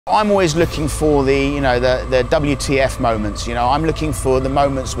I'm always looking for the WTF moments, I'm looking for the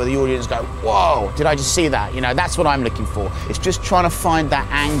moments where the audience go, whoa, did I just see that? That's what I'm looking for. It's just trying to find that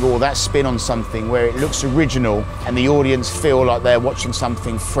angle, that spin on something where it looks original and the audience feel like they're watching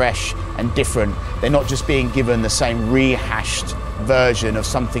something fresh and different. They're not just being given the same rehashed version of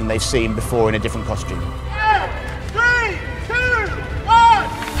something they've seen before in a different costume. 3, 2, 1,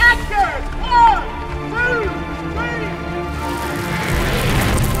 action! 1, 2, 3.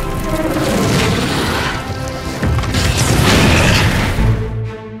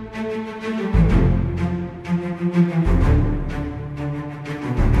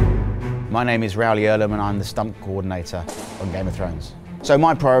 My name is Rowley Irlam and I'm the stunt coordinator on Game of Thrones. So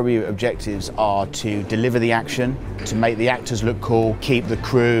my primary objectives are to deliver the action, to make the actors look cool, keep the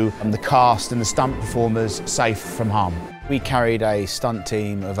crew and the cast and the stunt performers safe from harm. We carried a stunt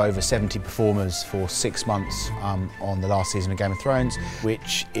team of over 70 performers for 6 months on the last season of Game of Thrones,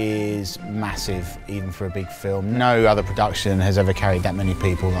 which is massive even for a big film. No other production has ever carried that many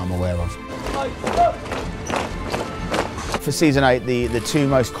people that I'm aware of. For season 8, the two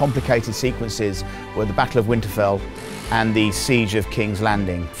most complicated sequences were the Battle of Winterfell and the Siege of King's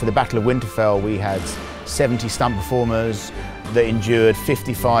Landing. For the Battle of Winterfell, we had 70 stunt performers that endured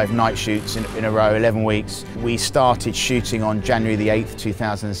 55 night shoots in a row, 11 weeks. We started shooting on January the 8th,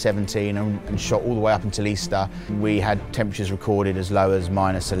 2017 and shot all the way up until Easter. We had temperatures recorded as low as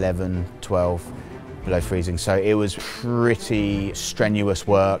 -11, 12. Below freezing, so it was pretty strenuous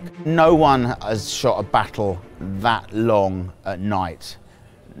work. No one has shot a battle that long at night.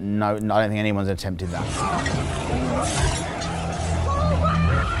 No, I don't think anyone's attempted that.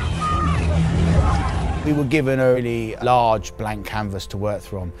 We were given a really large blank canvas to work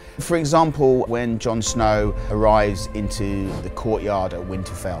from. For example, when Jon Snow arrives into the courtyard at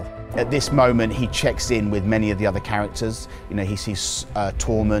Winterfell, at this moment he checks in with many of the other characters. He sees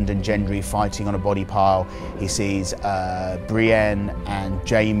Tormund and Gendry fighting on a body pile. He sees Brienne and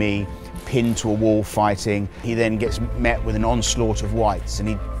Jaime pinned to a wall fighting. He then gets met with an onslaught of whites and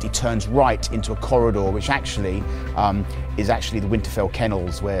he turns right into a corridor which actually is actually the Winterfell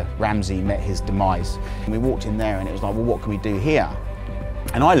kennels where Ramsay met his demise. And we walked in there and it was like, well, what can we do here?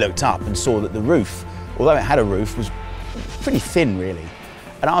 And I looked up and saw that the roof, although it had a roof, was pretty thin really.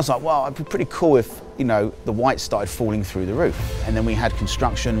 And I was like, well, it'd be pretty cool if, the whites started falling through the roof. And then we had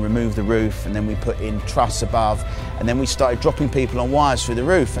construction remove the roof, and then we put in truss above, and then we started dropping people on wires through the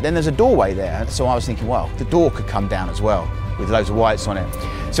roof. And then there's a doorway there, so I was thinking, well, the door could come down as well, with loads of whites on it.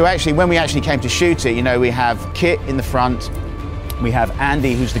 So actually, when we actually came to shoot it, we have Kit in the front, we have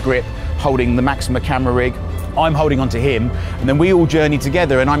Andy, who's the grip, holding the Maxima camera rig. I'm holding onto him, and then we all journey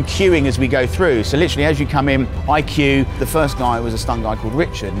together, and I'm queuing as we go through. So literally, as you come in, I queue. The first guy was a stunt guy called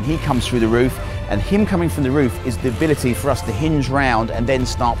Richard, and he comes through the roof, and him coming from the roof is the ability for us to hinge round and then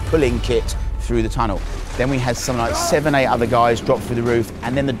start pulling Kit through the tunnel. Then we had something like 7, 8 other guys drop through the roof,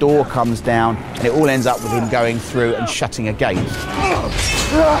 and then the door comes down, and it all ends up with him going through and shutting a gate.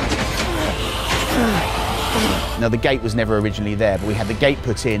 Now, the gate was never originally there, but we had the gate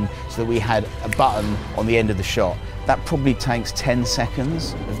put in so that we had a button on the end of the shot. That probably takes 10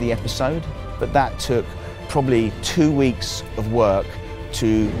 seconds of the episode, but that took probably 2 weeks of work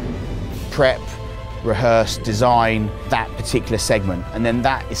to prep, rehearse, design that particular segment. And then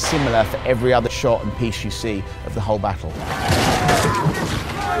that is similar for every other shot and piece you see of the whole battle.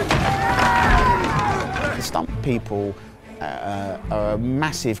 The stunt people are a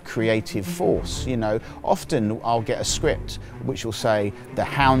massive creative force. Often I'll get a script which will say the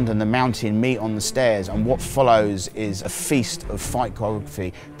Hound and the Mountain meet on the stairs, and what follows is a feast of fight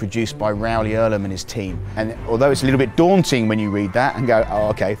choreography produced by Rowley Irlam and his team. And although it's a little bit daunting when you read that and go, oh,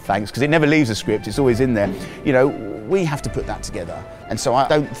 okay, thanks, because it never leaves the script, it's always in there, we have to put that together. And so I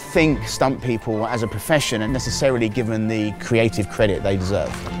don't think stunt people as a profession are necessarily given the creative credit they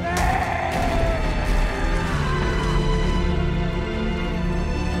deserve.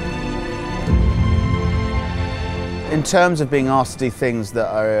 In terms of being asked to do things that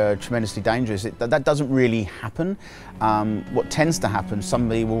are tremendously dangerous, that doesn't really happen. What tends to happen,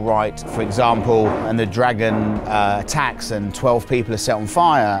 somebody will write, for example, and the dragon attacks and 12 people are set on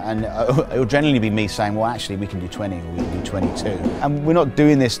fire, and it'll generally be me saying, well, actually, we can do 20 or we can do 22. And we're not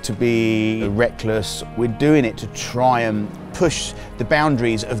doing this to be reckless, we're doing it to try and push the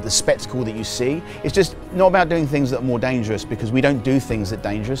boundaries of the spectacle that you see. It's just not about doing things that are more dangerous, because we don't do things that are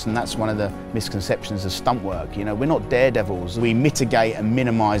dangerous, and that's one of the misconceptions of stunt work. We're not daredevils. We mitigate and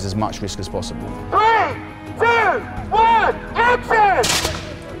minimise as much risk as possible. 3, 2, 1, action!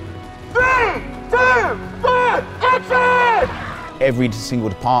 3, 2, 1, action! Every single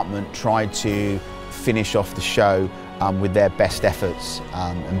department tried to finish off the show with their best efforts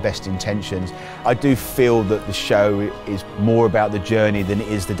and best intentions. I do feel that the show is more about the journey than it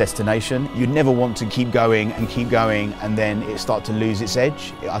is the destination. You never want to keep going and then it start to lose its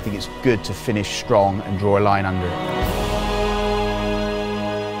edge. I think it's good to finish strong and draw a line under it.